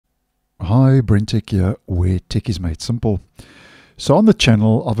Hi, BrenTech here, where tech is made simple. So on the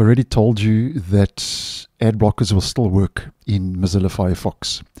channel, I've already told you that ad blockers will still work in Mozilla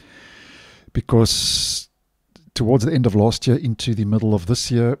Firefox because towards the end of last year into the middle of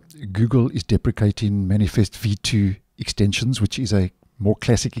this year, Google is deprecating Manifest v2 extensions, which is a more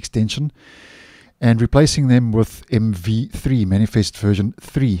classic extension, and replacing them with MV3, Manifest version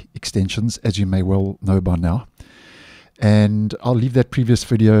 3 extensions, as you may well know by now. And I'll leave that previous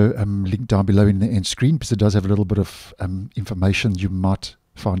video linked down below in the end screen because it does have a little bit of information you might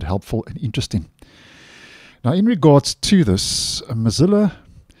find helpful and interesting. Now, in regards to this, Mozilla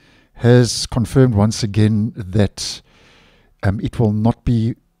has confirmed once again that it will not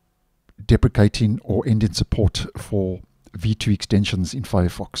be deprecating or ending support for V2 extensions in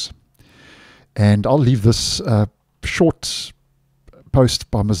Firefox. And I'll leave this short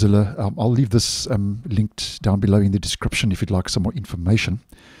post by Mozilla. I'll leave this linked down below in the description if you'd like some more information.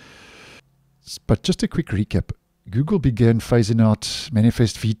 But just a quick recap. Google began phasing out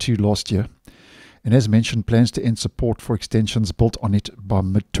Manifest v2 last year, and as mentioned, plans to end support for extensions built on it by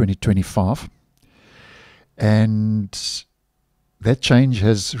mid-2025. And that change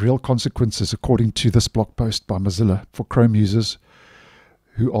has real consequences, according to this blog post by Mozilla, for Chrome users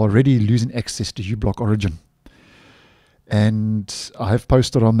who are already losing access to uBlock Origin. And I have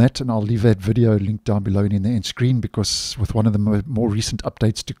posted on that, and I'll leave that video linked down below and in the end screen, because with one of the more recent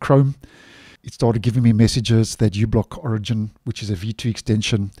updates to Chrome, it started giving me messages that uBlock Origin, which is a v2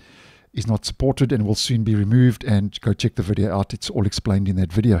 extension, is not supported and will soon be removed. And go check the video out. It's all explained in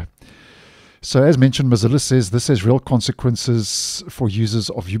that video. So as mentioned, Mozilla says this has real consequences for users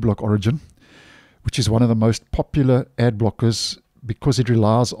of uBlock Origin, which is one of the most popular ad blockers because it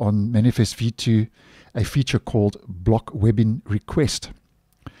relies on Manifest v2, a feature called block webbing request.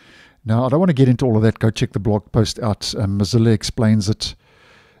 Now, I don't want to get into all of that. Go check the blog post out. Mozilla explains it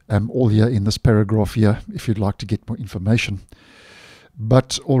all here in this paragraph here if you'd like to get more information.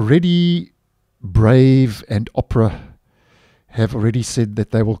 But already Brave and Opera have already said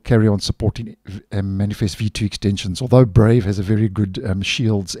that they will carry on supporting Manifest v2 extensions, although Brave has a very good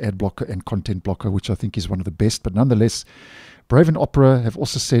Shields ad blocker and content blocker, which I think is one of the best. But nonetheless, Brave and Opera have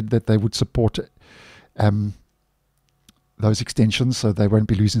also said that they would support those extensions, so they won't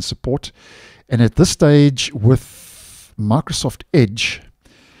be losing support. And at this stage with Microsoft Edge,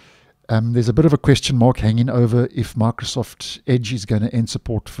 there's a bit of a question mark hanging over if Microsoft Edge is going to end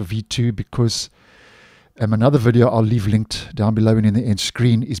support for v2, because another video I'll leave linked down below and in the end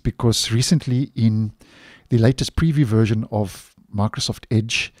screen is because recently in the latest preview version of Microsoft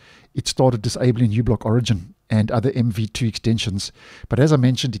Edge, it started disabling uBlock Origin and other MV2 extensions. But as I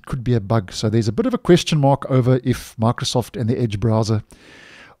mentioned, it could be a bug. So there's a bit of a question mark over if Microsoft and the Edge browser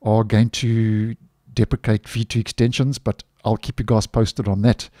are going to deprecate v2 extensions, but I'll keep you guys posted on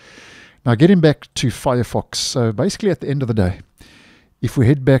that. Now, getting back to Firefox. So basically at the end of the day, if we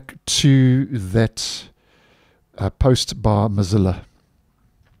head back to that post by Mozilla,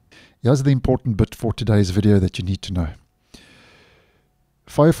 here's the important bit for today's video that you need to know.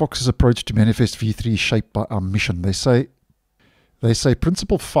 Firefox's approach to Manifest v3 is shaped by our mission. They say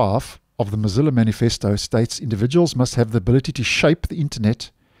Principle 5 of the Mozilla Manifesto states individuals must have the ability to shape the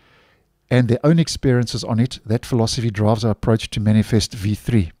internet and their own experiences on it. That philosophy drives our approach to Manifest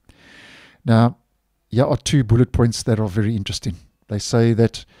v3. Now, here are two bullet points that are very interesting. They say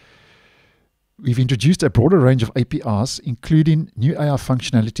that we've introduced a broader range of APIs, including new AI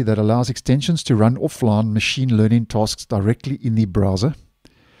functionality that allows extensions to run offline machine learning tasks directly in the browser,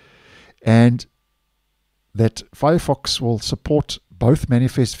 and that Firefox will support both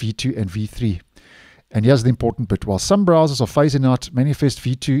Manifest v2 and v3. And here's the important bit. While some browsers are phasing out Manifest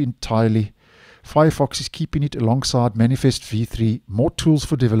v2 entirely, Firefox is keeping it alongside Manifest v3. More tools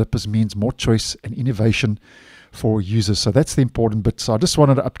for developers means more choice and innovation for users. So that's the important bit. So I just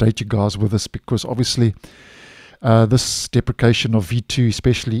wanted to update you guys with this because obviously this deprecation of v2,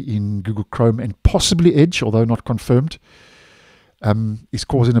 especially in Google Chrome and possibly Edge, although not confirmed, is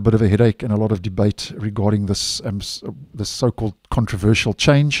causing a bit of a headache and a lot of debate regarding this this so-called controversial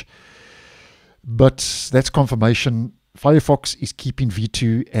change. But that's confirmation. Firefox is keeping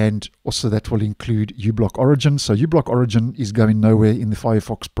v2, and also that will include uBlock Origin. So uBlock Origin is going nowhere in the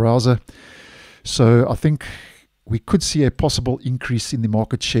Firefox browser. So I think we could see a possible increase in the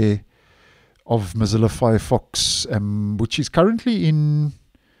market share of Mozilla Firefox, which is currently in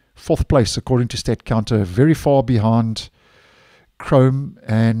 4th place according to StatCounter, very far behind Chrome,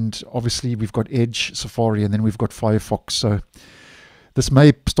 and obviously we've got Edge, Safari, and then we've got Firefox. So this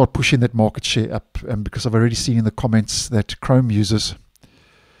may start pushing that market share up, because I've already seen in the comments that Chrome users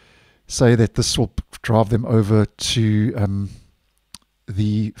say that this will drive them over to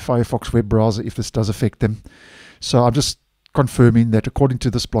the Firefox web browser if this does affect them. So I'm just confirming that according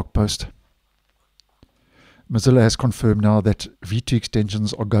to this blog post, Mozilla has confirmed now that V2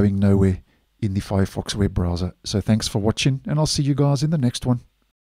 extensions are going nowhere in the Firefox web browser. So thanks for watching, and I'll see you guys in the next one.